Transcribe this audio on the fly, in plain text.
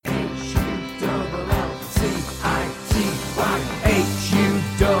That's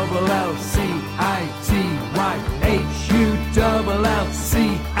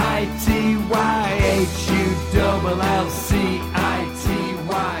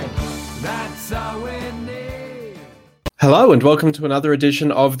all we need. Hello and welcome to another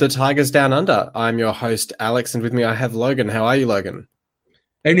edition of the Tigers Down Under. I'm your host, Alex, and with me I have Logan. How are you, Logan?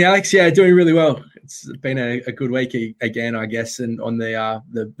 Hey, Alex. Yeah, doing really well. It's been a good week again, I guess, and on the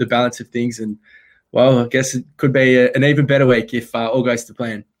balance of things. And, well, I guess it could be an even better week if all goes to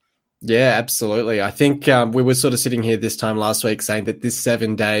plan. Yeah, absolutely. I think we were sort of sitting here this time last week saying that this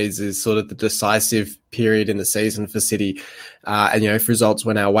 7 days is sort of the decisive period in the season for City. And, if results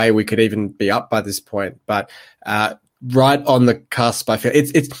went our way, we could even be up by this point. But right on the cusp, I feel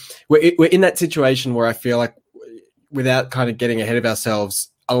we're in that situation where I feel like without kind of getting ahead of ourselves,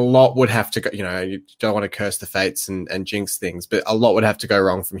 a lot would have to go, you don't want to curse the fates and jinx things, but a lot would have to go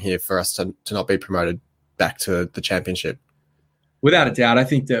wrong from here for us to not be promoted back to the championship. Without a doubt, I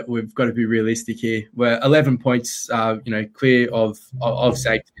think that we've got to be realistic here. We're 11 points, clear of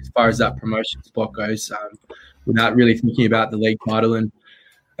safety as far as that promotion spot goes, without really thinking about the league title. And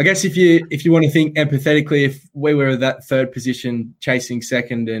I guess if you want to think empathetically, if we were that third position chasing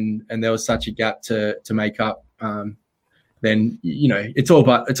second and there was such a gap to make up, then it's all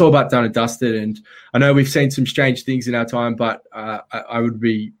about done and dusted. And I know we've seen some strange things in our time, but I would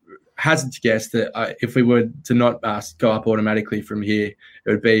be hazard to guess that if we were to not go up automatically from here, it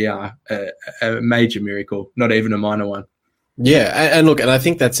would be a major miracle, not even a minor one. Yeah, and look, and I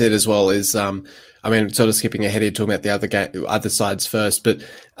think that's it as well. Is sort of skipping ahead here, talking about the other sides first, but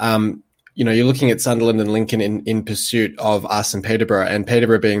you're looking at Sunderland and Lincoln in pursuit of us and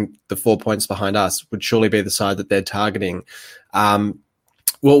Peterborough being the 4 points behind us would surely be the side that they're targeting. Well,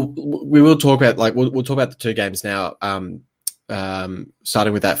 we will talk about we'll talk about the two games now.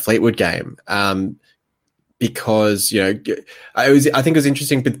 Starting with that Fleetwood game, because I think it was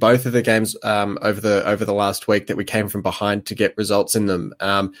interesting with both of the games over the last week that we came from behind to get results in them,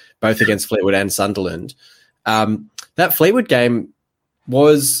 both against Fleetwood and Sunderland. That Fleetwood game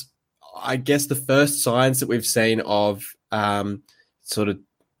was, I guess, the first signs that we've seen of sort of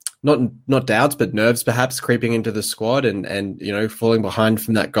not doubts but nerves perhaps creeping into the squad and falling behind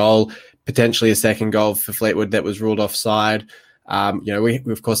from that goal, potentially a second goal for Fleetwood that was ruled offside. We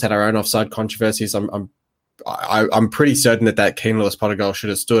of course had our own offside controversies. I'm pretty certain that Keane Lewis-Potter goal should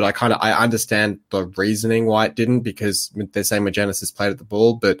have stood. I understand the reasoning why it didn't, because they're saying Magennis has played at the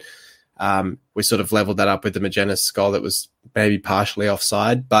ball, but we sort of leveled that up with the Magennis goal that was maybe partially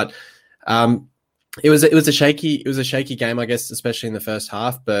offside. But it was a shaky game, I guess, especially in the first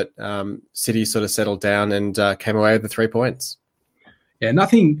half. But City sort of settled down and came away with the 3 points. Yeah,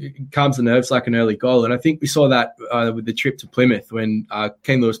 nothing calms the nerves like an early goal. And I think we saw that with the trip to Plymouth when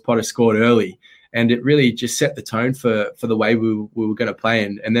Keane Lewis-Potter scored early. And it really just set the tone for the way we were going to play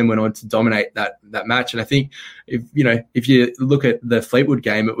and then went on to dominate that match. And I think if you look at the Fleetwood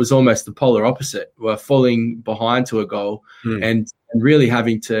game, it was almost the polar opposite. We're falling behind to a goal and really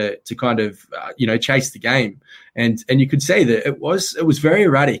having to kind of chase the game. And you could say that it was very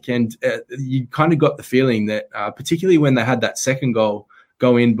erratic, and you kind of got the feeling that particularly when they had that second goal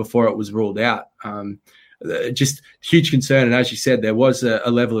go in before it was ruled out, just huge concern. And as you said, there was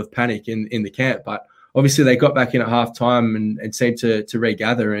a level of panic in the camp, but obviously they got back in at half time and seemed to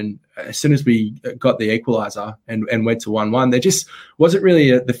regather. And as soon as we got the equaliser and went to 1-1, there just wasn't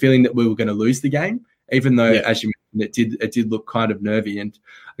really the feeling that we were going to lose the game, even though, as you mentioned, it did look kind of nervy. And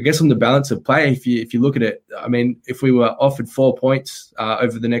I guess on the balance of play, if you look at it, I mean, if we were offered 4 points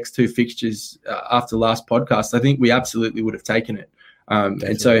over the next two fixtures after last podcast, I think we absolutely would have taken it.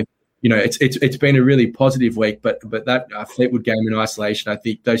 And so, it's been a really positive week, but that Fleetwood game in isolation, I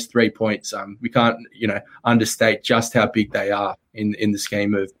think those 3 points, we can't, understate just how big they are in the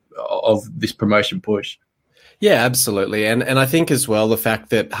scheme of this promotion push. Yeah, absolutely. And I think as well, the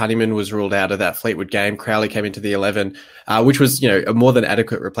fact that Honeyman was ruled out of that Fleetwood game, Crowley came into the 11, which was, a more than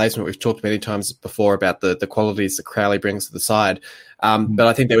adequate replacement. We've talked many times before about the qualities that Crowley brings to the side. But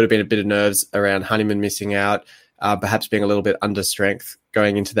I think there would have been a bit of nerves around Honeyman missing out, perhaps being a little bit under strength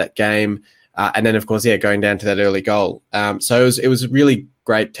going into that game. And then, of course, going down to that early goal. So it was a really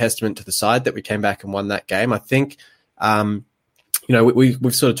great testament to the side that we came back and won that game. I think,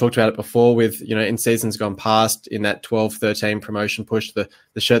 we've sort of talked about it before with, in seasons gone past, in that 12-13 promotion push, the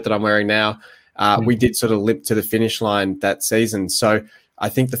shirt that I'm wearing now, we did sort of limp to the finish line that season. So I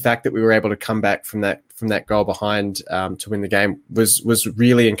think the fact that we were able to come back from that goal behind to win the game was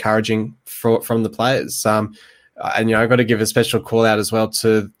really encouraging from the players. And I've got to give a special call out as well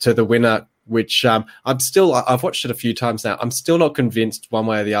to the winner, which I've watched it a few times now. I'm still not convinced one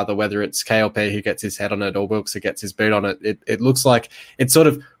way or the other whether it's KLP who gets his head on it or Wilkes who gets his boot on it. It looks like it's sort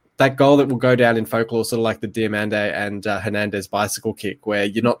of that goal that will go down in folklore, sort of like the Diamande and Hernandez bicycle kick, where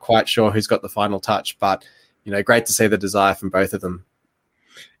you're not quite sure who's got the final touch, but great to see the desire from both of them.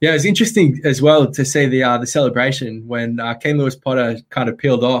 Yeah, it's interesting as well to see the celebration when Kane Lewis Potter kind of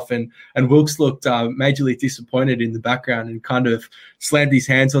peeled off and Wilkes looked majorly disappointed in the background and kind of slammed his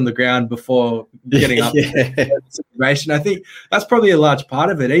hands on the ground before getting up. Yeah. The celebration. I think that's probably a large part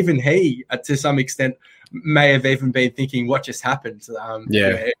of it. Even he, to some extent, may have even been thinking, what just happened?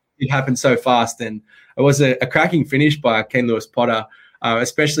 It happened so fast, and it was a cracking finish by Kane Lewis Potter.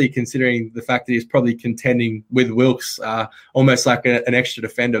 Especially considering the fact that he's probably contending with Wilkes, almost like an extra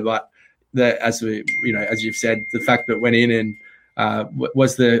defender. But as you've said, the fact that it went in and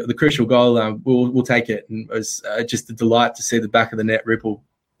was the crucial goal, we'll take it. And it was just a delight to see the back of the net ripple.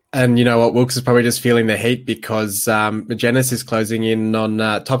 And you know what? Wilkes is probably just feeling the heat because Magennis is closing in on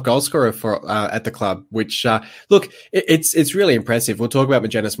top goal scorer for at the club, which, it's really impressive. We'll talk about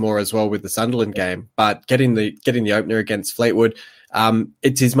Magennis more as well with the Sunderland game, but getting the opener against Fleetwood,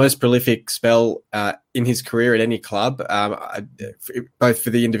 it's his most prolific spell in his career at any club, both for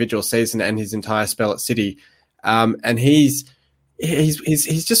the individual season and his entire spell at City. And he's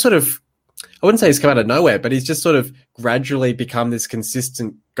just sort of, I wouldn't say he's come out of nowhere, but he's just sort of gradually become this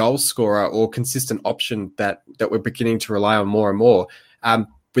consistent goal scorer or consistent option that we're beginning to rely on more and more,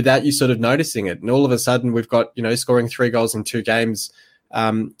 without you sort of noticing it. And all of a sudden we've got, scoring 3 goals in 2 games.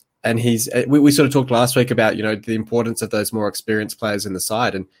 And we sort of talked last week about, the importance of those more experienced players in the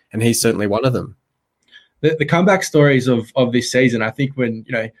side, and he's certainly one of them. The comeback stories of this season, I think when,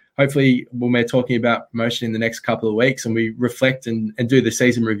 hopefully when we're talking about promotion in the next couple of weeks and we reflect and do the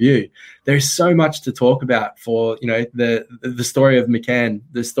season review, there's so much to talk about for, the story of McCann,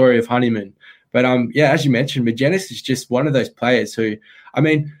 the story of Honeyman. But as you mentioned, Magennis is just one of those players who,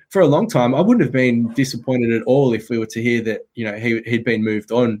 for a long time, I wouldn't have been disappointed at all if we were to hear that, he'd been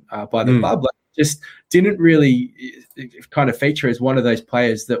moved on by the club. Just didn't really kind of feature as one of those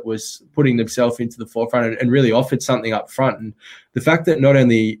players that was putting themselves into the forefront and really offered something up front. And the fact that not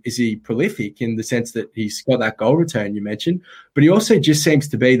only is he prolific in the sense that he's got that goal return you mentioned, but he also just seems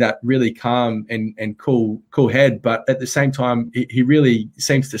to be that really calm and cool head. But at the same time, he really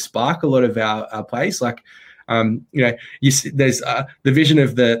seems to spark a lot of our plays. Like, there's the vision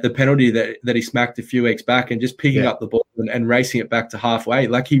of the penalty that he smacked a few weeks back and just picking up the ball and racing it back to halfway.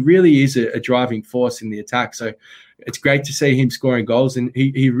 Like, he really is a driving force in the attack. So it's great to see him scoring goals, and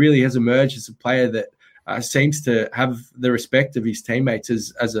he really has emerged as a player that seems to have the respect of his teammates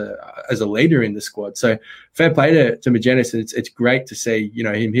as a leader in the squad. So fair play to Magennis. It's great to see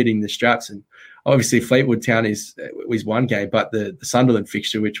him hitting the straps. And obviously Fleetwood Town is one game, but the Sunderland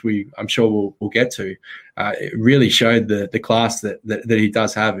fixture, which I'm sure we'll get to, it really showed the class that he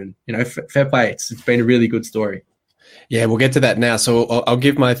does have. And fair play. It's been a really good story. Yeah, we'll get to that now. So I'll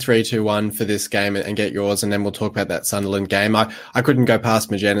give my 3-2-1 for this game and get yours, and then we'll talk about that Sunderland game. I couldn't go past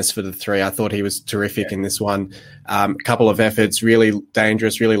Magennis for the 3. I thought he was terrific in this one. A couple of efforts, really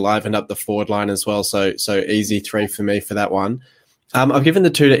dangerous, really livened up the forward line as well. So easy 3 for me for that one. I've given the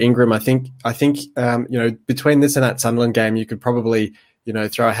 2 to Ingram. I think between this and that Sunderland game, you could probably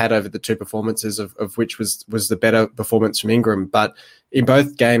throw a hat over the 2 performances of which was the better performance from Ingram. But in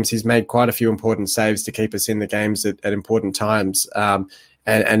both games, he's made quite a few important saves to keep us in the games at important times. And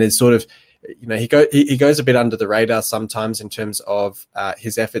it's sort of, he goes a bit under the radar sometimes in terms of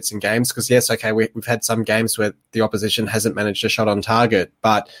his efforts in games. Because yes, okay, we've had some games where the opposition hasn't managed a shot on target,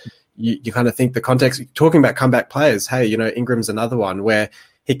 but you kind of think the context, talking about comeback players, hey, Ingram's another one where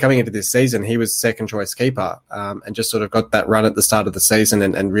coming into this season, he was second choice keeper and just sort of got that run at the start of the season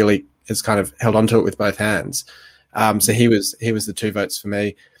and really has kind of held onto it with both hands. So he was the 2 votes for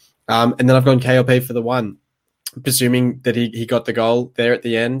me. And then I've gone KLP for the 1, presuming that he got the goal there at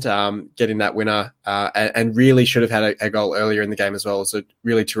the end, getting that winner and really should have had a goal earlier in the game as well. It was a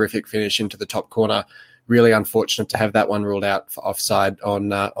really terrific finish into the top corner. Really unfortunate to have that one ruled out for offside on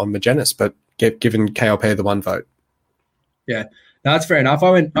Magennis, but given KLP the 1 vote. Yeah. No, that's fair enough.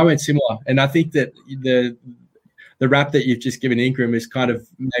 I went similar, and I think that the rap that you've just given Ingram has kind of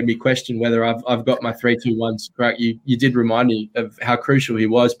made me question whether I've got my 3-2-1s correct. You did remind me of how crucial he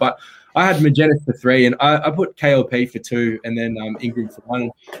was, but I had Magennis for 3, and I put KLP for 2, and then Ingram for 1.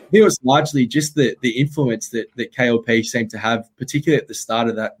 And I think it was largely just the influence that KLP seemed to have, particularly at the start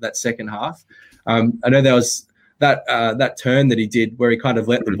of that second half. I know there was that turn that he did where he kind of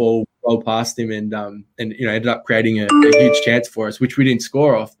let the ball roll past him and ended up creating a huge chance for us, which we didn't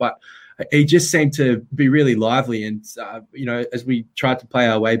score off. But he just seemed to be really lively. And, as we tried to play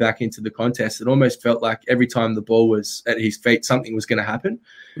our way back into the contest, it almost felt like every time the ball was at his feet, something was going to happen.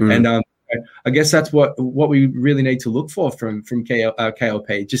 And I guess that's what we really need to look for from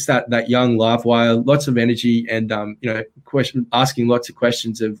KLP. Just that young live wire, lots of energy, and asking lots of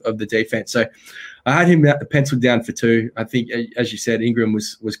questions of the defense. So I had him penciled down for 2. I think, as you said, Ingram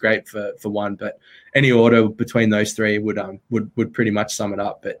was great for 1, but any order between those 3 would pretty much sum it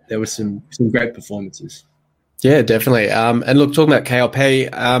up. But there were some great performances. Yeah, definitely. And look, talking about KLP,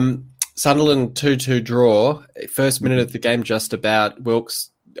 Sunderland 2-2 draw. First minute of the game, just about. Wilkes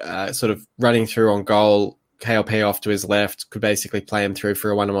sort of running through on goal, KLP off to his left, could basically play him through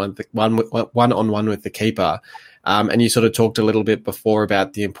for a one-on-one with the keeper. And you sort of talked a little bit before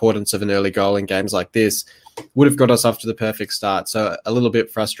about the importance of an early goal in games like this. Would have got us off to the perfect start. So a little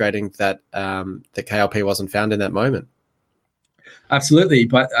bit frustrating that that KLP wasn't found in that moment. Absolutely,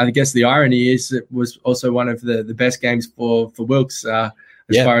 but I guess the irony is it was also one of the best games for Wilkes as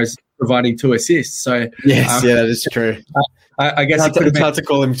far as providing 2 assists. So yes, that is true. I guess it's hard to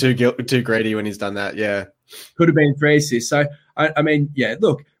call him too greedy when he's done that. Yeah, could have been 3 assists. So I mean,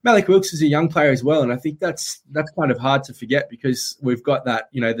 look, Malik Wilkes is a young player as well, and I think that's kind of hard to forget because we've got that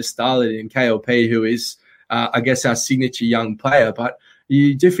the starlet in KLP who is I guess our signature young player, but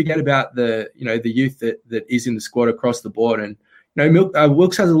you do forget about the youth that is in the squad across the board. And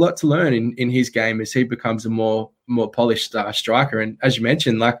Wilkes has a lot to learn in his game as he becomes a more polished striker. And as you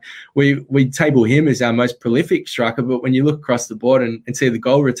mentioned, like we table him as our most prolific striker, but when you look across the board and see the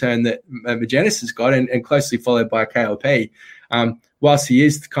goal return that Magennis has got and closely followed by KLP, whilst he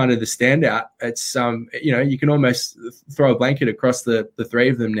is kind of the standout, it's you can almost throw a blanket across the 3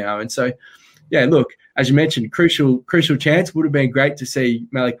 of them now. And so, look, as you mentioned, crucial chance. Would have been great to see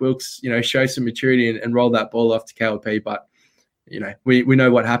Malik Wilkes, show some maturity and roll that ball off to KLP, but we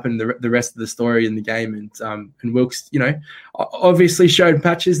know what happened the rest of the story in the game, and Wilkes, obviously showed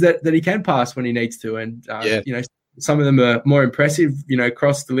patches that he can pass when he needs to, and some of them are more impressive,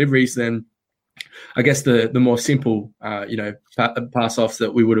 cross deliveries than I guess the more simple, pass offs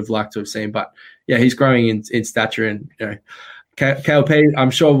that we would have liked to have seen. But he's growing in stature, and KLP,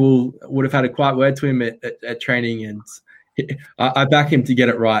 I'm sure would have had a quiet word to him at training, and I back him to get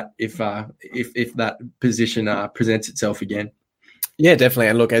it right if that position presents itself again. Yeah, definitely.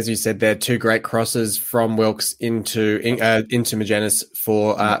 And look, as you said, there are 2 great crosses from Wilkes into Magennis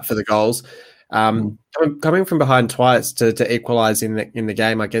for the goals. Coming from behind twice to equalise in the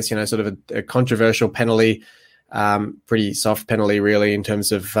game, I guess, sort of a controversial penalty, pretty soft penalty really in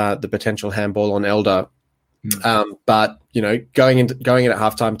terms of the potential handball on Elder. But going in at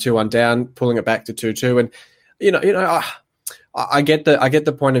halftime 2-1 down, pulling it back to 2-2, and I get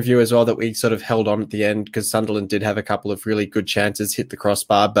the point of view as well that we sort of held on at the end because Sunderland did have a couple of really good chances, hit the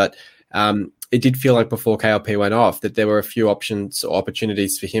crossbar, but it did feel like before KLP went off that there were a few options or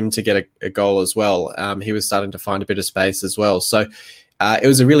opportunities for him to get a goal as well. He was starting to find a bit of space as well. So it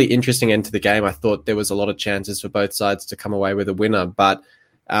was a really interesting end to the game. I thought there was a lot of chances for both sides to come away with a winner, but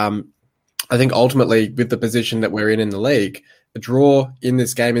I think ultimately with the position that we're in the league, a draw in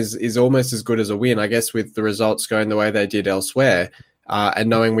this game is almost as good as a win, I guess, with the results going the way they did elsewhere, and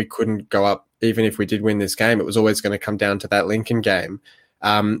knowing we couldn't go up even if we did win this game. It was always going to come down to that Lincoln game.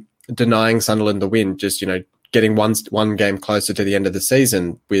 Denying Sunderland the win, just getting one game closer to the end of the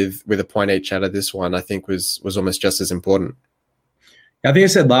season with a point each out of this one, I think was almost just as important. I think I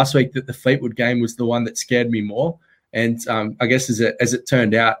said last week that the Fleetwood game was the one that scared me more. And I guess as it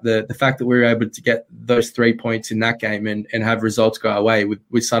turned out, the fact that we were able to get those 3 points in that game and have results go away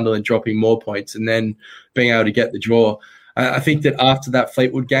with Sunderland dropping more points and then being able to get the draw, I think that after that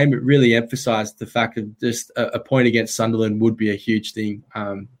Fleetwood game, it really emphasised the fact that just a point against Sunderland would be a huge thing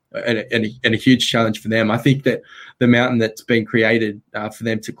and a huge challenge for them. I think that the mountain that's been created for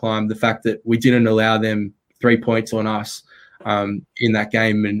them to climb, the fact that we didn't allow them 3 points on us in that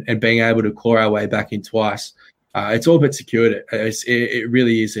game and being able to claw our way back in twice, it's all but secured. It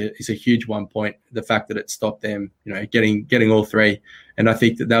really is a huge 1 point. The fact that it stopped them, getting all 3, and I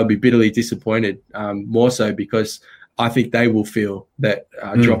think that they'll be bitterly disappointed. More so because I think they will feel that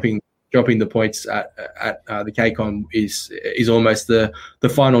dropping the points at the KCON is almost the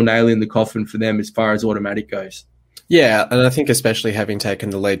final nail in the coffin for them as far as automatic goes. Yeah, and I think especially having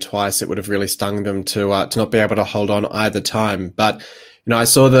taken the lead twice, it would have really stung them to not be able to hold on either time. But I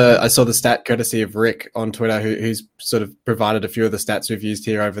saw the stat courtesy of Rick on Twitter, who's sort of provided a few of the stats we've used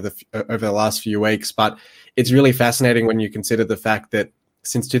here over the last few weeks. But it's really fascinating when you consider the fact that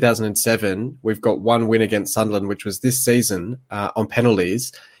since 2007, we've got one win against Sunderland, which was this season on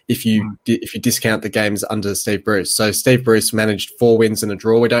penalties. if you discount the games under Steve Bruce. So Steve Bruce managed 4 wins and a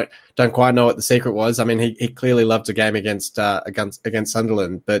draw. We don't quite know what the secret was. I mean, he clearly loved a game against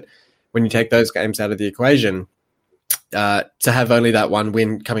Sunderland, but when you take those games out of the equation, to have only that 1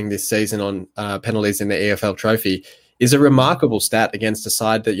 win coming this season on penalties in the EFL Trophy is a remarkable stat against a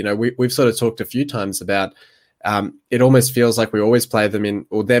side that, you know, we've sort of talked a few times about. It almost feels like we always play them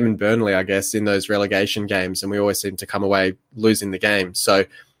them in Burnley, I guess, in those relegation games, and we always seem to come away losing the game. So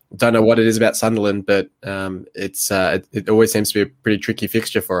don't know what it is about Sunderland, but it always seems to be a pretty tricky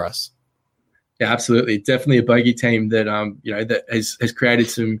fixture for us. Yeah, absolutely. Definitely a bogey team that that has created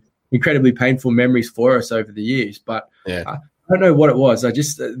some incredibly painful memories for us over the years. But yeah. I don't know what it was. I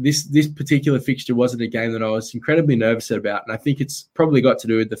just this particular fixture wasn't a game that I was incredibly nervous about, and I think it's probably got to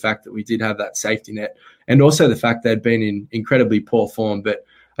do with the fact that we did have that safety net, and also the fact they'd been in incredibly poor form. But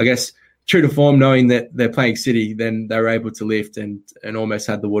I guess true to form, knowing that they're playing City, then they were able to lift and almost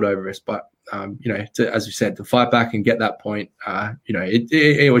had the wood over us. But as we said, to fight back and get that point,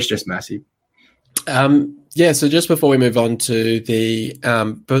 it was just massive. So just before we move on to the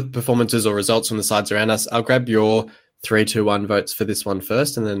performances or results from the sides around us, I'll grab your 3-2-1 votes for this one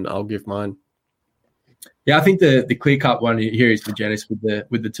first, and then I'll give mine. Yeah, I think the clear-cut one here is Magennis with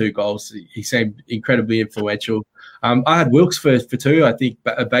the 2 goals. He seemed incredibly influential. I had Wilkes for 2, I think,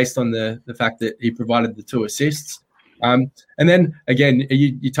 based on the fact that he provided the 2 assists. And then, again,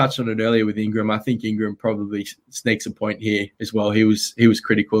 you touched on it earlier with Ingram. I think Ingram probably sneaks a point here as well. He was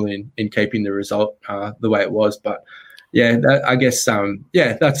critical in keeping the result the way it was. But, yeah, I guess,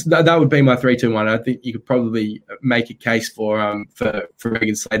 that would be my 3-2-1. I think you could probably make a case for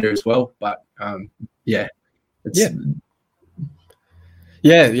Regan Slater as well. But, Yeah.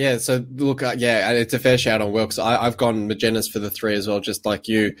 So look, it's a fair shout on Wilkes. I've gone Magennis for the 3 as well, just like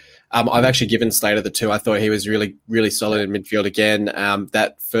you. I've actually given Slater the 2. I thought he was really, really solid in midfield again.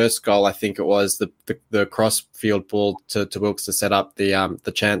 That first goal, I think it was the cross field ball to Wilkes to set up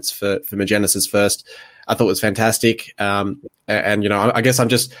the chance for Magennis's first. I thought was fantastic. I guess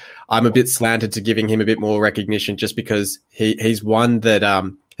I'm a bit slanted to giving him a bit more recognition just because he's one that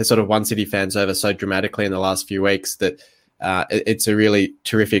has sort of won City fans over so dramatically in the last few weeks that it's a really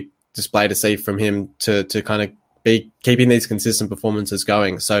terrific display to see from him to kind of be keeping these consistent performances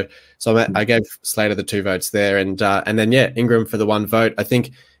going. So I gave Slater the 2 votes there, and then Ingram for the 1 vote. I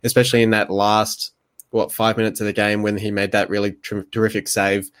think especially in that last 5 minutes of the game when he made that really terrific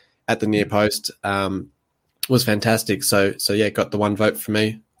save at the near post was fantastic. So got the 1 vote for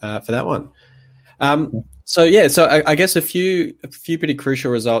me for that one. So I guess a few pretty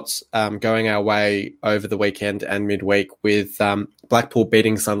crucial results going our way over the weekend and midweek, with Blackpool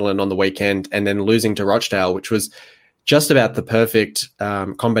beating Sunderland on the weekend and then losing to Rochdale, which was just about the perfect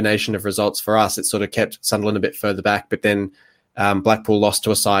combination of results for us. It sort of kept Sunderland a bit further back, but then Blackpool lost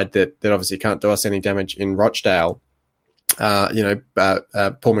to a side that obviously can't do us any damage in Rochdale. Paul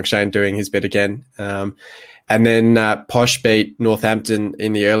McShane doing his bit again. And then Posh beat Northampton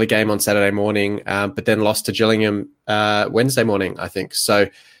in the early game on Saturday morning, but then lost to Gillingham Wednesday morning, I think. So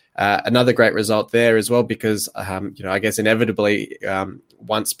another great result there as well, because, I guess inevitably,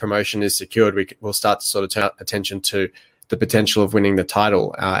 once promotion is secured, we'll start to sort of turn attention to the potential of winning the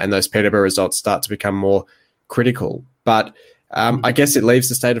title, and those Peterborough results start to become more critical. But I guess it leaves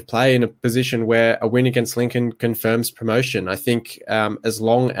the state of play in a position where a win against Lincoln confirms promotion. I think as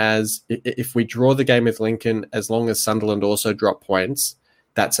long as, if we draw the game with Lincoln, as long as Sunderland also drop points,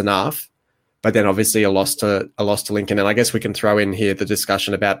 that's enough. But then obviously a loss to Lincoln. And I guess we can throw in here the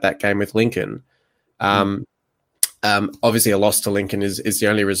discussion about that game with Lincoln. Obviously a loss to Lincoln is the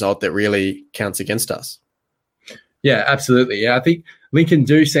only result that really counts against us. Yeah, absolutely. Yeah, I think Lincoln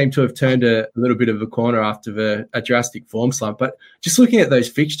do seem to have turned a little bit of a corner after a drastic form slump. But just looking at those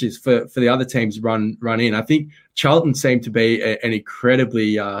fixtures for the other teams run in, I think Charlton seemed to be an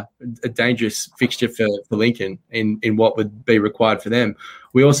incredibly a dangerous fixture for Lincoln in what would be required for them.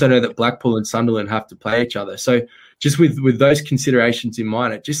 We also know that Blackpool and Sunderland have to play each other. So just with those considerations in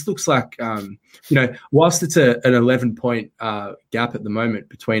mind, it just looks like, whilst it's an 11-point gap at the moment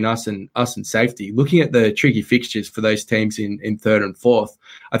between us and safety, looking at the tricky fixtures for those teams in third and fourth,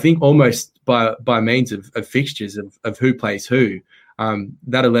 I think almost by means of fixtures of who plays who,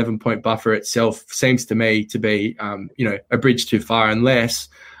 that 11-point buffer itself seems to me to be, a bridge too far, unless,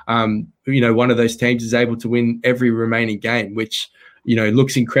 one of those teams is able to win every remaining game, which,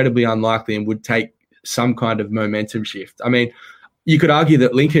 looks incredibly unlikely and would take some kind of momentum shift. I mean, you could argue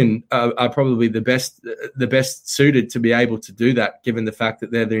that Lincoln are probably the best suited to be able to do that, given the fact that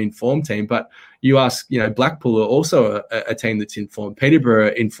they're the informed team. But you ask, Blackpool are also a team that's informed, Peterborough are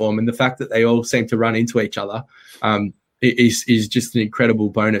informed, and the fact that they all seem to run into each other, is just an incredible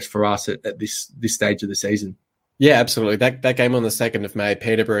bonus for us at this stage of the season. Yeah, absolutely. That game on the 2nd of May,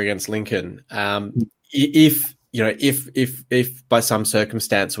 Peterborough against Lincoln. If by some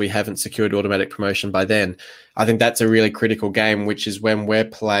circumstance we haven't secured automatic promotion by then, I think that's a really critical game, which is when we're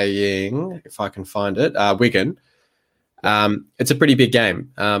playing, if I can find it, Wigan. It's a pretty big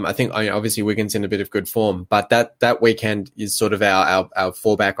game. I think obviously Wigan's in a bit of good form, but that weekend is sort of our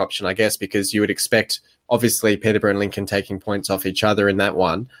fallback option, I guess, because you would expect obviously Peterborough and Lincoln taking points off each other in that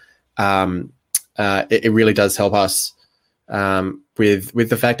one. It really does help us with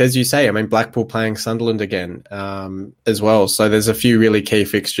the fact, as you say, I mean, Blackpool playing Sunderland again as well. So there's a few really key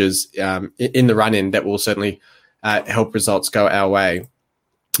fixtures in the run-in that will certainly help results go our way.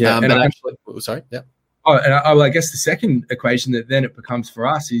 Yeah, sorry, yeah. Oh, and I guess the second equation that then it becomes for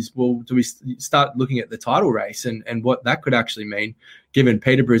us is, well, do we start looking at the title race and what that could actually mean, given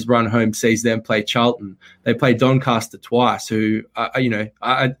Peterborough's run home sees them play Charlton. They play Doncaster twice, who,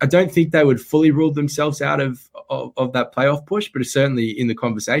 I don't think they would fully rule themselves out of that playoff push, but it's certainly in the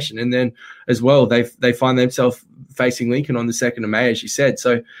conversation. And then as well, they find themselves facing Lincoln on the 2nd of May, as you said.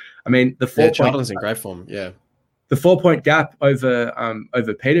 So, I mean, Charlton's in great form, yeah. The 4-point gap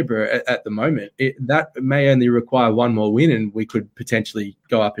over Peterborough at the moment, that may only require one more win, and we could potentially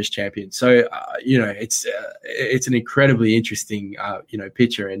go up as champions. So, it's an incredibly interesting,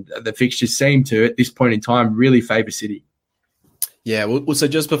 picture, and the fixtures seem to, at this point in time, really favour City. Yeah, well, so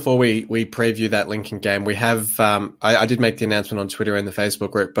just before we preview that Lincoln game, we have I did make the announcement on Twitter and the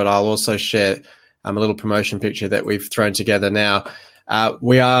Facebook group, but I'll also share a little promotion picture that we've thrown together now.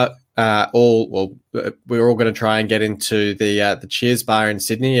 We're all going to try and get into the Cheers Bar in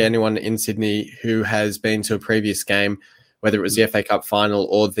Sydney. Anyone in Sydney who has been to a previous game, whether it was the FA Cup final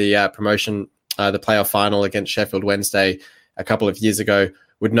or the the playoff final against Sheffield Wednesday a couple of years ago,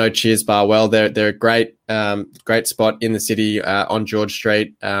 would know Cheers Bar well. They're a great spot in the city on George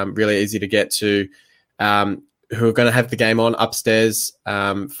Street, really easy to get to. Who are going to have the game on upstairs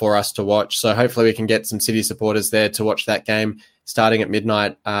for us to watch. So hopefully we can get some City supporters there to watch that game starting at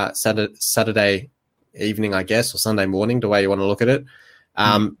midnight Saturday evening, I guess, or Sunday morning, the way you want to look at it.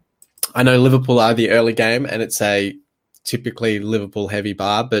 I know Liverpool are the early game, and it's a typically Liverpool-heavy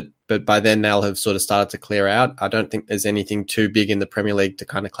bar, but by then they'll have sort of started to clear out. I don't think there's anything too big in the Premier League to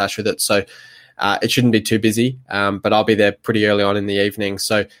kind of clash with it, so it shouldn't be too busy, but I'll be there pretty early on in the evening.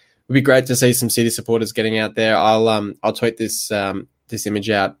 So it would be great to see some City supporters getting out there. I'll tweet this image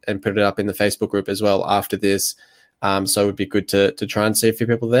out and put it up in the Facebook group as well after this. So it would be good to try and see a few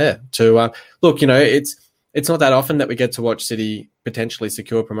people there. To look, it's not that often that we get to watch City potentially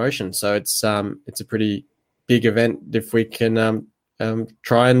secure promotion. So it's a pretty big event if we can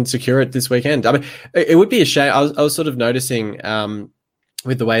try and secure it this weekend. I mean, it would be a shame. I was sort of noticing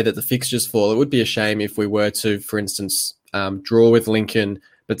with the way that the fixtures fall, it would be a shame if we were to, for instance, draw with Lincoln,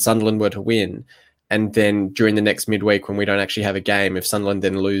 but Sunderland were to win. And then during the next midweek, when we don't actually have a game, if Sunderland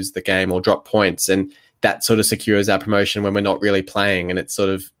then lose the game or drop points, and that sort of secures our promotion when we're not really playing. And it's sort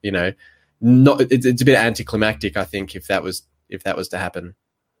of, it's a bit anticlimactic, I think, if that was to happen.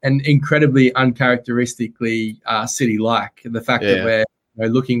 And incredibly uncharacteristically City-like. The fact that we're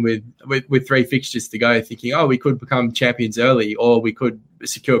looking with 3 fixtures to go, thinking, we could become champions early, or we could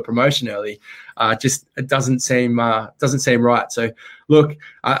secure promotion early. Just it doesn't seem right. So look,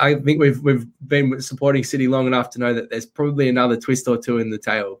 I think we've been supporting City long enough to know that there's probably another twist or two in the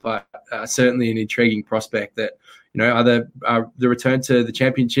tail, but certainly an intriguing prospect that either the return to the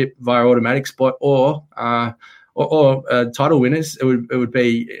championship via automatic spot or title winners. It would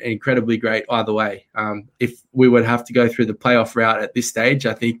be incredibly great either way. If we would have to go through the playoff route at this stage,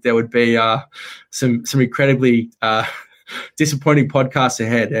 I think there would be some incredibly disappointing podcasts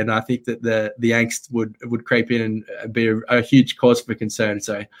ahead, and I think that the angst would creep in and be a huge cause for concern.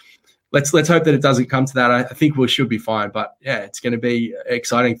 So let's hope that it doesn't come to that. I think we should be fine, but yeah, it's going to be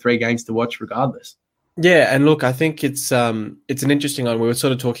exciting 3 games to watch regardless. Yeah, and look, I think it's an interesting one. We were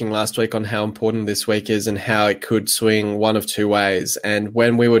sort of talking last week on how important this week is and how it could swing one of 2 ways. And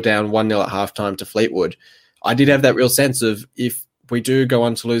when we were down 1-0 at halftime to Fleetwood, I did have that real sense of, if we do go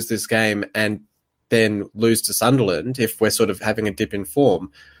on to lose this game and then lose to Sunderland, if we're sort of having a dip in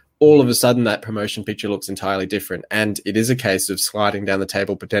form, all of a sudden that promotion picture looks entirely different. And it is a case of sliding down the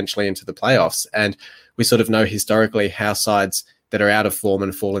table potentially into the playoffs. And we sort of know historically how sides that are out of form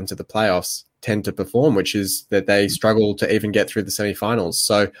and fall into the playoffs tend to perform, which is that they struggle to even get through the semi-finals.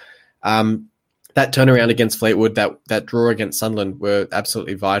 So that turnaround against Fleetwood, that draw against Sunderland were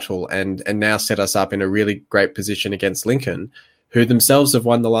absolutely vital and now set us up in a really great position against Lincoln, who themselves have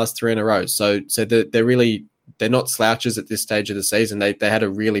won the last 3 in a row. So they're not slouches at this stage of the season. They had a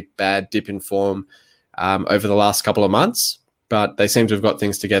really bad dip in form over the last couple of months, but they seem to have got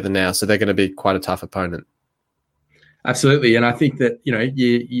things together now, so they're going to be quite a tough opponent. Absolutely, and I think that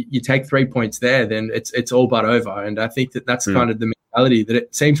you take 3 points there, then it's all but over, and I think that's kind of the mentality that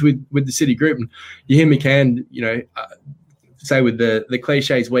it seems with the City group. And you hear McCann, say with the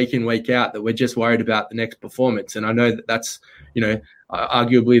cliches week in week out that we're just worried about the next performance, and I know that's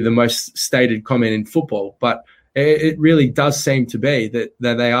arguably the most stated comment in football, but it really does seem to be that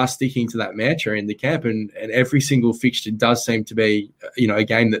they are sticking to that mantra in the camp, and every single fixture does seem to be, a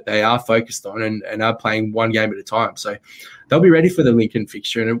game that they are focused on and are playing one game at a time. So they'll be ready for the Lincoln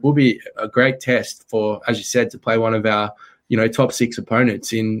fixture, and it will be a great test for, as you said, to play one of our, top 6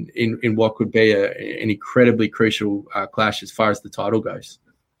 opponents in what could be an incredibly crucial clash as far as the title goes.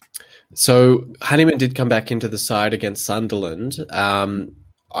 So Honeyman did come back into the side against Sunderland.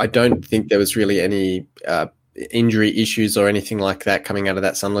 I don't think there was really any injury issues or anything like that coming out of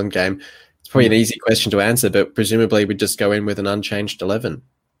that Sunderland game. It's probably an easy question to answer, but presumably we'd just go in with an unchanged 11.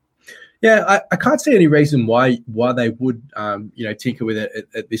 Yeah, I can't see any reason why they would, tinker with it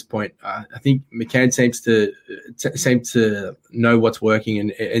at this point. I think McCann seems to know what's working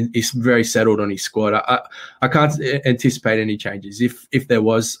and is very settled on his squad. I can't anticipate any changes. If there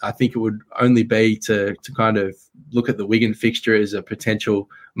was, I think it would only be to kind of look at the Wigan fixture as a potential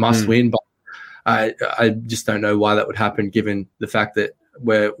must win, but I just don't know why that would happen, given the fact that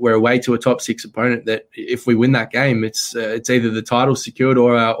we're away to a top 6 opponent that if we win that game, it's either the title secured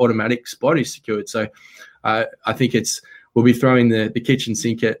or our automatic spot is secured. So I think we'll be throwing the kitchen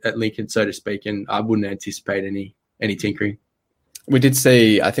sink at Lincoln, so to speak, and I wouldn't anticipate any tinkering. We did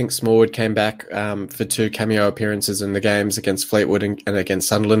see, I think Smallwood came back for 2 cameo appearances in the games against Fleetwood and against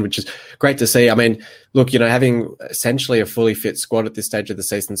Sunderland, which is great to see. I mean, look, having essentially a fully fit squad at this stage of the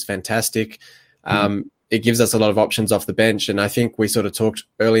season is fantastic. It gives us a lot of options off the bench. And I think we sort of talked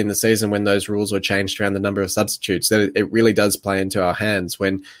early in the season when those rules were changed around the number of substitutes, that it really does play into our hands.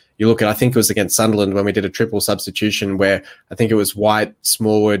 When you look at, I think it was against Sunderland when we did a triple substitution where I think it was White,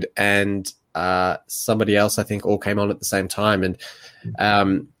 Smallwood and somebody else, I think, all came on at the same time. And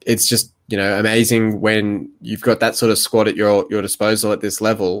it's just, amazing when you've got that sort of squad at your disposal at this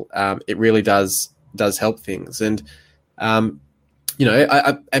level. It really does help things. And, and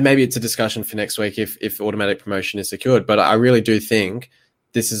maybe it's a discussion for next week if automatic promotion is secured, but I really do think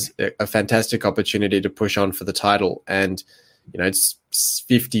this is a fantastic opportunity to push on for the title. And, it's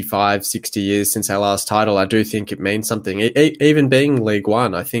 55, 60 years since our last title. I do think it means something. Even being League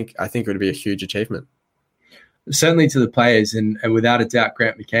One, I think it would be a huge achievement. Certainly to the players and without a doubt,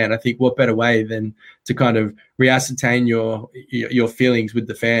 Grant McCann. I think what better way than to kind of re-ascertain your feelings with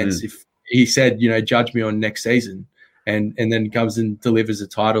the fans. If he said, judge me on next season, and then comes and delivers a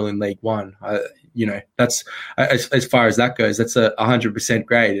title in League One. That's as far as that goes, that's 100%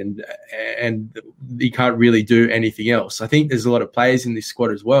 great, and he can't really do anything else. I think there's a lot of players in this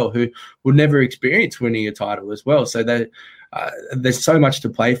squad as well who would never experience winning a title as well. So there's so much to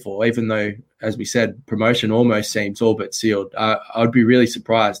play for, even though, as we said, promotion almost seems all but sealed. I'd be really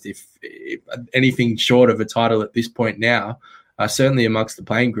surprised if anything short of a title at this point now, certainly amongst the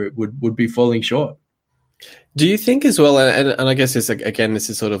playing group, would be falling short. Do you think as well, and I guess this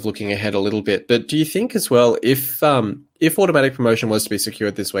is sort of looking ahead a little bit, but do you think as well, if automatic promotion was to be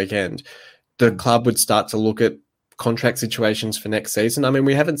secured this weekend, the club would start to look at contract situations for next season? I mean,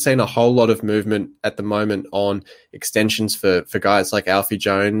 we haven't seen a whole lot of movement at the moment on extensions for guys like Alfie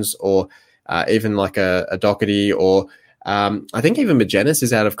Jones or even like a Doherty or I think even Magennis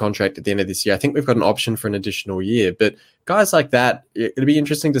is out of contract at the end of this year. I think we've got an option for an additional year, but guys like that, it'd be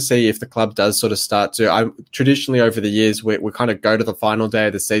interesting to see if the club does sort of start to, traditionally over the years, we kind of go to the final day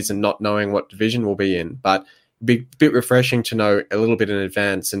of the season not knowing what division we'll be in, but it'd be a bit refreshing to know a little bit in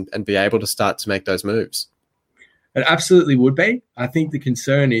advance and be able to start to make those moves. It absolutely would be. I think the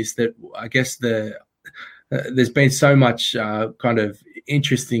concern is that I guess there's been so much kind of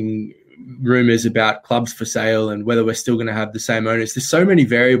interesting rumors about clubs for sale and whether we're still going to have the same owners. There's so many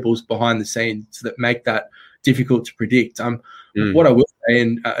variables behind the scenes that make that difficult to predict. What I will say,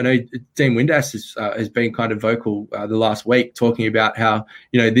 and I know Dean Windass has been kind of vocal the last week talking about how,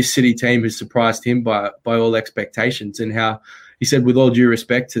 this City team has surprised him by all expectations, and how he said, with all due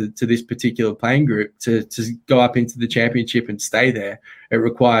respect to this particular playing group, to go up into the championship and stay there, it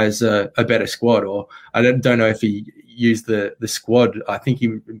requires a better squad. Or I don't know if he used the squad. I think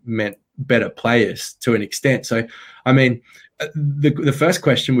he meant better players to an extent. So, I mean, the first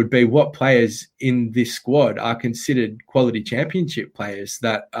question would be, what players in this squad are considered quality championship players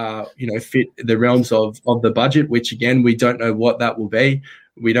that fit the realms of the budget, which again, we don't know what that will be.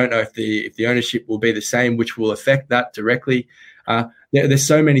 We don't know if the ownership will be the same, which will affect that directly. There's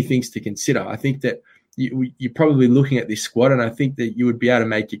so many things to consider. I think that you're probably looking at this squad, and I think that you would be able to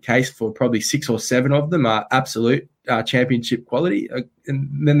make your case for probably 6 or 7 of them are absolute championship quality.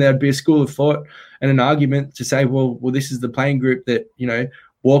 And then there'd be a school of thought and an argument to say, well, this is the playing group that,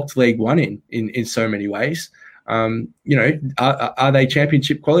 walked League One in so many ways. Are they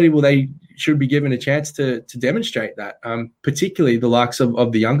championship quality? Well, they should be given a chance to demonstrate that, particularly the likes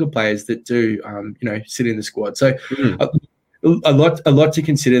of the younger players that do, sit in the squad. So a lot to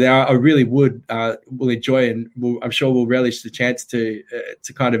consider there. I really will enjoy, and I'm sure we'll relish the chance to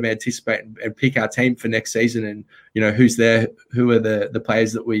kind of anticipate and pick our team for next season, and who's there, who are the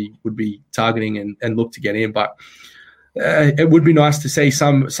players that we would be targeting and look to get in. But it would be nice to see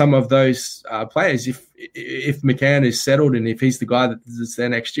some of those players if McCann is settled and if he's the guy that's there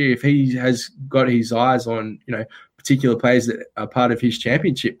next year, if he has got his eyes on particular players that are part of his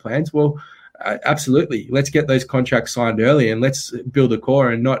championship plans. Well, absolutely, let's get those contracts signed early and let's build a core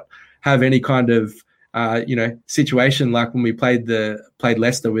and not have any kind of situation like when we played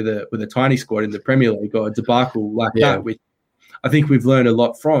Leicester with a tiny squad in the Premier League, or a debacle like that, which I think we've learned a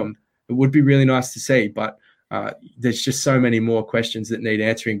lot from. It would be really nice to see, but there's just so many more questions that need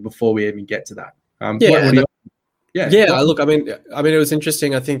answering before we even get to that. Look, I mean, it was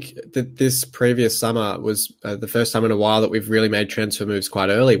interesting. I think that this previous summer was the first time in a while that we've really made transfer moves quite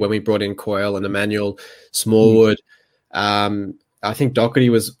early, when we brought in Coyle and Emmanuel, Smallwood. I think Doherty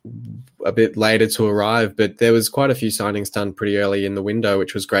was a bit later to arrive, but there was quite a few signings done pretty early in the window,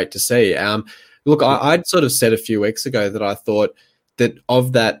 which was great to see. Look, I'd sort of said a few weeks ago that I thought that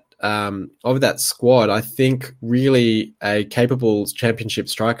of that squad, I think really a capable championship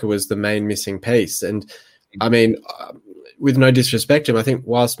striker was the main missing piece. And I mean, with no disrespect to him, I think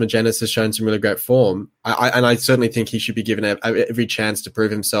whilst Magennis has shown some really great form, I certainly think he should be given every chance to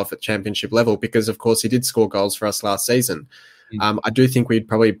prove himself at championship level, because of course he did score goals for us last season. I do think we'd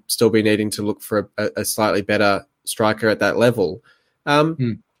probably still be needing to look for a slightly better striker at that level. But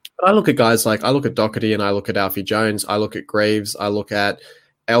I look at guys like, I look at Doherty and I look at Alfie Jones, I look at Greaves, I look at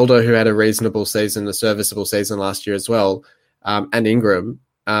Elder, who had a reasonable season, a serviceable season last year as well, and Ingram,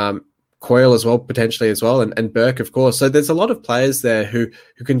 Coyle as well, potentially as well, and Burke, of course. So there's a lot of players there who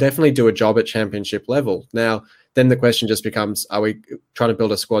can definitely do a job at championship level. Now, then the question just becomes, are we trying to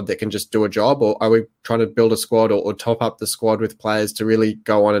build a squad that can just do a job, or are we trying to build a squad or top up the squad with players to really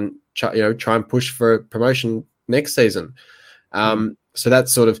go on and try and push for promotion next season? So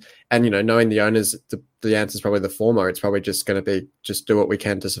that's sort of, and knowing the owners, the answer is probably the former. It's probably just going to be just do what we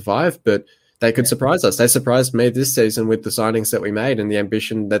can to survive, but they could surprise us. They surprised me this season with the signings that we made and the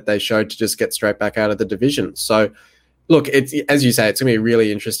ambition that they showed to just get straight back out of the division. So look, it's, as you say, it's going to be really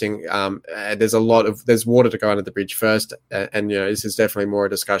interesting. There's water to go under the bridge first. And this is definitely more a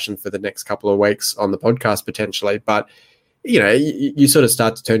discussion for the next couple of weeks on the podcast potentially, but you sort of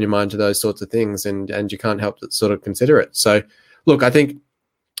start to turn your mind to those sorts of things, and you can't help but sort of consider it. So look, I think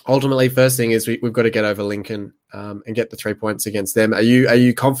ultimately, first thing is we've got to get over Lincoln and get the 3 points against them. Are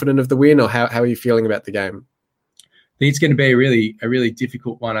you confident of the win, or how are you feeling about the game? I think it's going to be a really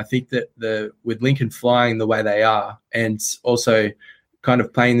difficult one. I think that with Lincoln flying the way they are, and also kind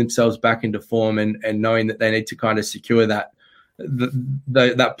of playing themselves back into form, and knowing that they need to kind of secure that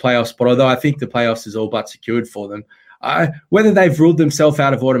playoff spot. Although I think the playoffs is all but secured for them. Whether they've ruled themselves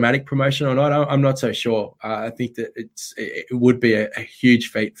out of automatic promotion or not, I'm not so sure. I think that it would be a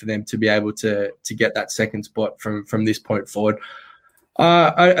huge feat for them to be able to get that second spot from this point forward.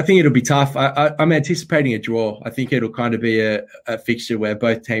 I think it'll be tough. I'm anticipating a draw. I think it'll kind of be a fixture where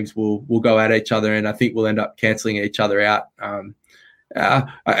both teams will go at each other, and I think we'll end up cancelling each other out.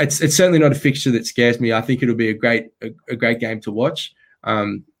 It's certainly not a fixture that scares me. I think it'll be a great game to watch,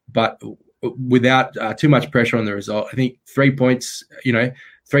 but without too much pressure on the result. I think 3 points,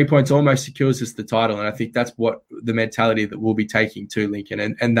 3 points almost secures us the title, and I think that's what the mentality that we'll be taking to Lincoln,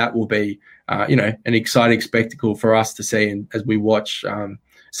 and that will be, an exciting spectacle for us to see, and as we watch,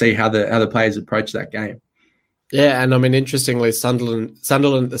 see how the players approach that game. Yeah, and I mean, interestingly, Sunderland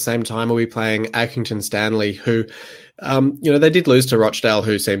at the same time will be playing Accrington Stanley, who, they did lose to Rochdale,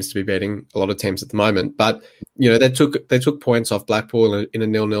 who seems to be beating a lot of teams at the moment. But they took points off Blackpool in a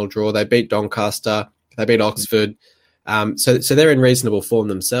 0-0 draw. They beat Doncaster. They beat Oxford. So they're in reasonable form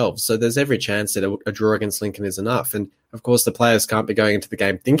themselves. So there's every chance that a draw against Lincoln is enough. And of course, the players can't be going into the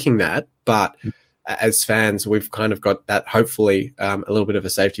game thinking that, but as fans, we've kind of got that, hopefully, a little bit of a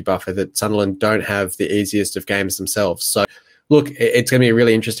safety buffer that Sunderland don't have the easiest of games themselves. So, look, it's going to be a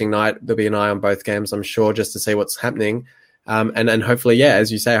really interesting night. There'll be an eye on both games, I'm sure, just to see what's happening. And hopefully,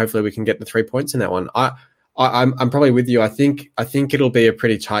 as you say, hopefully we can get the 3 points in that one. I'm probably with you. I think it'll be a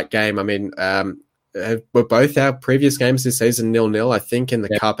pretty tight game. I mean, were both our previous games this season 0-0, I think, in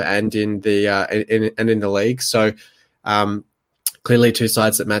the cup and in the in the league. So clearly, two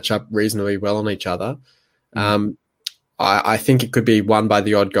sides that match up reasonably well on each other. I think it could be won by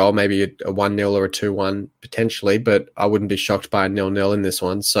the odd goal, maybe a 1-0 or a 2-1 potentially, but I wouldn't be shocked by a 0-0 in this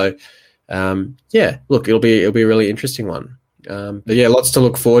one. So, look, it'll be a really interesting one. But yeah, lots to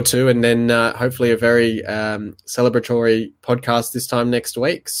look forward to, and then hopefully a very celebratory podcast this time next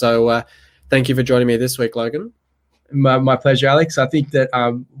week. So thank you for joining me this week, Logan. My pleasure, Alex. I think that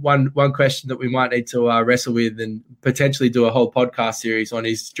one question that we might need to wrestle with and potentially do a whole podcast series on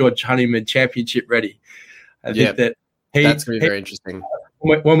is George Honeyman championship ready. I think that that's going to be very interesting.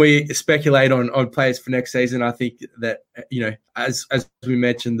 When we speculate on players for next season, I think that, as we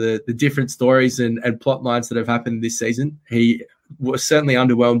mentioned, the different stories and plot lines that have happened this season, he was certainly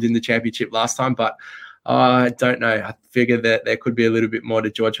underwhelmed in the championship last time, but I don't know. I figure that there could be a little bit more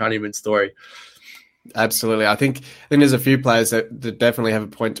to George Honeyman's story. Absolutely. I think there's a few players that definitely have a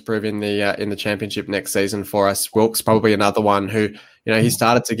point to prove in the championship next season for us. Wilkes probably another one who, he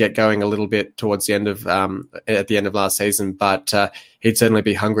started to get going a little bit towards the end of at the end of last season, but he'd certainly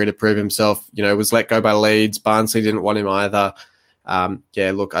be hungry to prove himself. Was let go by Leeds. Barnsley didn't want him either.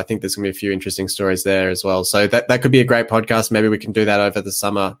 Look, I think there's going to be a few interesting stories there as well. So that could be a great podcast. Maybe we can do that over the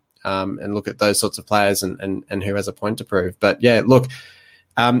summer and look at those sorts of players and who has a point to prove. But yeah, look.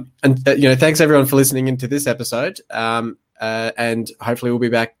 Thanks everyone for listening into this episode. And hopefully we'll be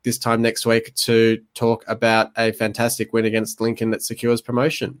back this time next week to talk about a fantastic win against Lincoln that secures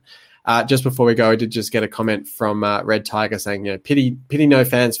promotion. Just before we go, I did just get a comment from Red Tiger saying, pity no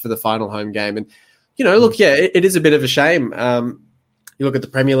fans for the final home game. And, it is a bit of a shame. You look at the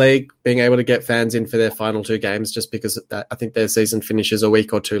Premier League being able to get fans in for their final two games just because I think their season finishes a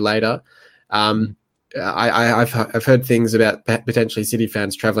week or two later. I've heard things about potentially City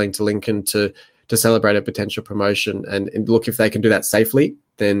fans travelling to Lincoln to celebrate a potential promotion, and look, if they can do that safely,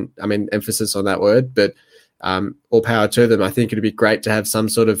 then emphasis on that word. But all power to them. I think it'd be great to have some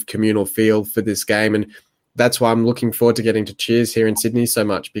sort of communal feel for this game, and that's why I'm looking forward to getting to Cheers here in Sydney so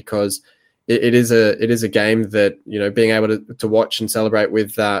much, because it is a game that being able to watch and celebrate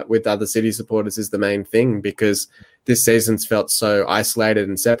with other City supporters is the main thing, because this season's felt so isolated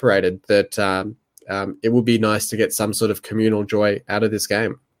and separated that. It would be nice to get some sort of communal joy out of this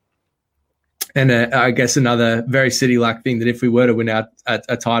game. And I guess another very City-like thing, that if we were to win out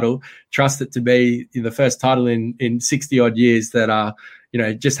a title, trust it to be the first title in 60-odd years that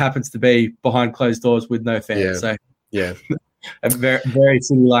just happens to be behind closed doors with no fans. Yeah. A very, very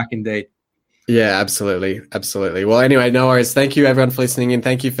City-like indeed. Yeah, absolutely. Absolutely. Well, anyway, no worries. Thank you everyone for listening in.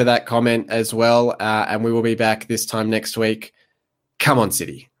 Thank you for that comment as well. And we will be back this time next week. Come on,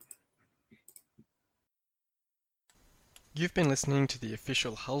 City. You've been listening to the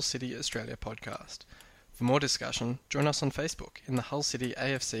official Hull City Australia podcast. For more discussion, join us on Facebook in the Hull City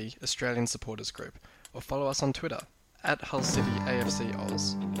AFC Australian Supporters Group, or follow us on Twitter at Hull City AFC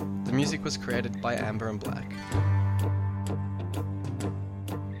Oz. The music was created by Amber and Black.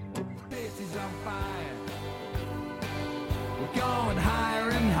 This is on fire. We're going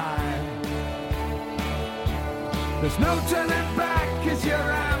higher and higher. There's no turning back 'cause you're